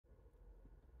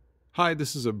Hi,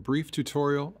 this is a brief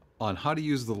tutorial on how to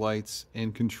use the lights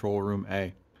in Control Room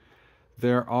A.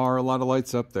 There are a lot of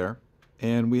lights up there,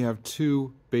 and we have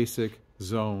two basic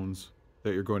zones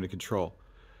that you're going to control.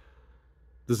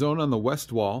 The zone on the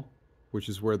west wall, which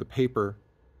is where the paper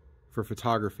for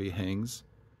photography hangs,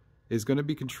 is going to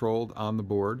be controlled on the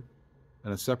board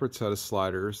and a separate set of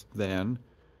sliders than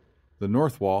the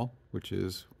north wall, which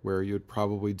is where you'd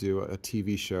probably do a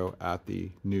TV show at the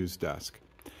news desk.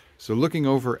 So looking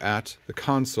over at the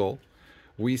console,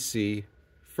 we see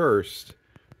first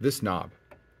this knob.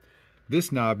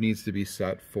 This knob needs to be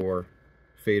set for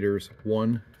faders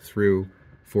 1 through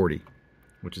 40,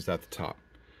 which is at the top.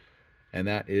 And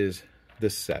that is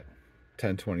this set,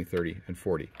 10, 20, 30, and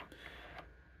 40.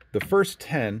 The first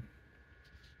 10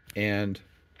 and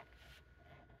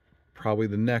probably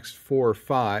the next 4 or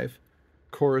 5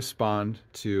 correspond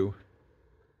to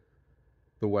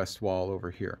the west wall over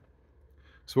here.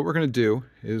 So what we're going to do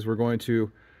is we're going to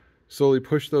slowly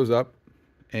push those up,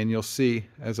 and you'll see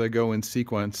as I go in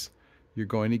sequence, you're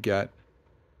going to get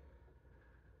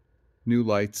new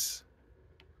lights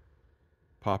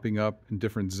popping up in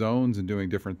different zones and doing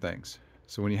different things.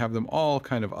 So when you have them all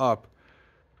kind of up,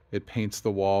 it paints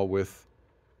the wall with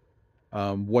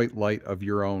white light of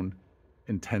your own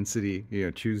intensity,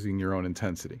 choosing your own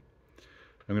intensity.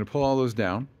 I'm going to pull all those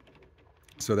down.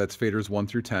 So that's faders 1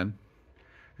 through 10.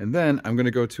 And then I'm going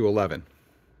to go to 11.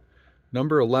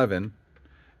 Number 11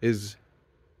 is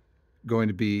going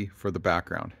to be for the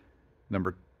background.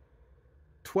 Number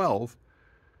 12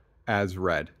 adds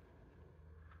red.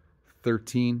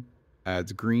 13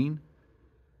 adds green.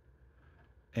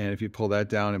 And if you pull that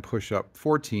down and push up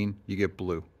 14, you get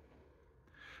blue.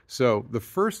 So the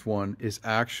first one is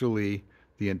actually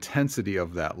the intensity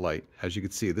of that light. As you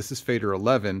can see, this is fader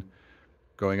 11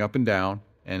 going up and down,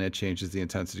 and it changes the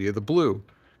intensity of the blue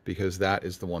because that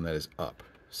is the one that is up.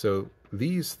 So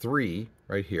these three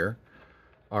right here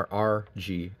are R,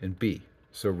 G, and B.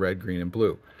 So red, green, and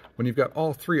blue. When you've got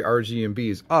all three R, G, and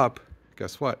B's up,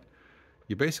 guess what?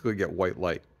 You basically get white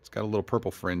light. It's got a little purple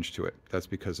fringe to it. That's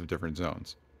because of different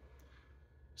zones.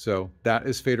 So that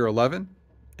is fader 11,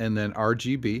 and then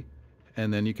RGB,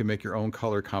 and then you can make your own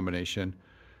color combination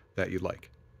that you like.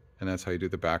 And that's how you do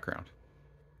the background.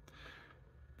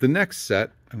 The next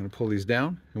set, I'm going to pull these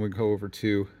down, and we go over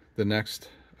to the next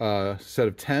set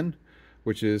of 10,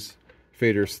 which is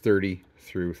faders 30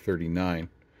 through 39.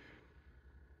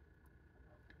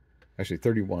 Actually,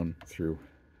 31 through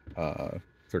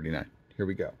 39. Here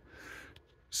we go.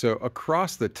 So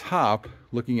across the top,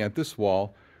 looking at this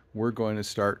wall, we're going to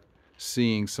start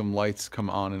seeing some lights come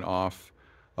on and off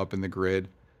up in the grid.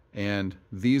 And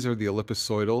these are the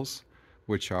ellipsoidals,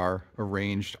 which are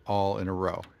arranged all in a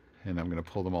row. And I'm going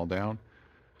to pull them all down.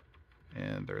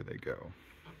 And there they go.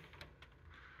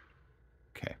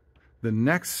 Okay. The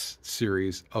next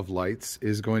series of lights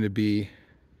is going to be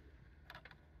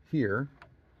here,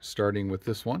 starting with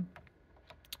this one.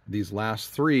 These last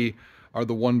three are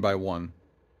the 1x1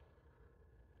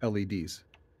 LEDs.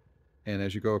 And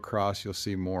as you go across, you'll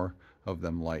see more of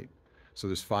them light. So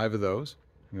there's 5 of those.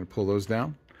 I'm going to pull those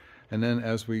down. And then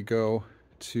as we go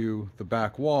to the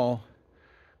back wall,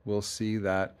 we'll see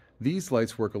that these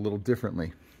lights work a little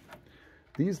differently.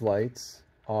 These lights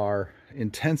are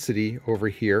intensity over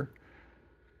here,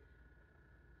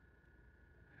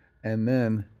 and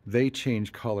then they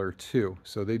change color too.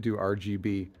 So they do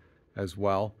RGB as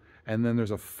well. And then there's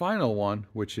a final one,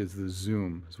 which is the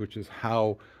zoom, which is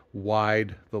how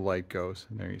wide the light goes.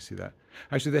 And there you see that.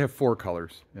 Actually, they have 4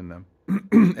 colors in them.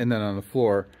 And then on the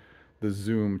floor, the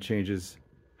zoom changes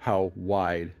how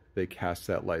wide they cast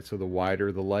that light. So the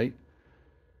wider the light,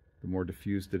 the more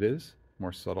diffused it is,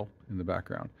 more subtle in the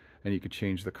background. And you could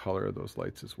change the color of those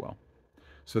lights as well.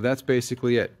 So that's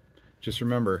basically it. Just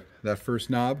remember, that first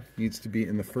knob needs to be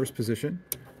in the first position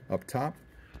up top.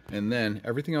 And then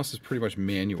everything else is pretty much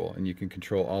manual. And you can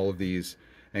control all of these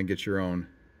and get your own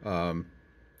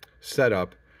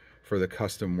setup for the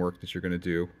custom work that you're going to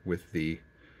do with the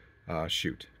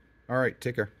shoot. All right,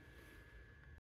 take care.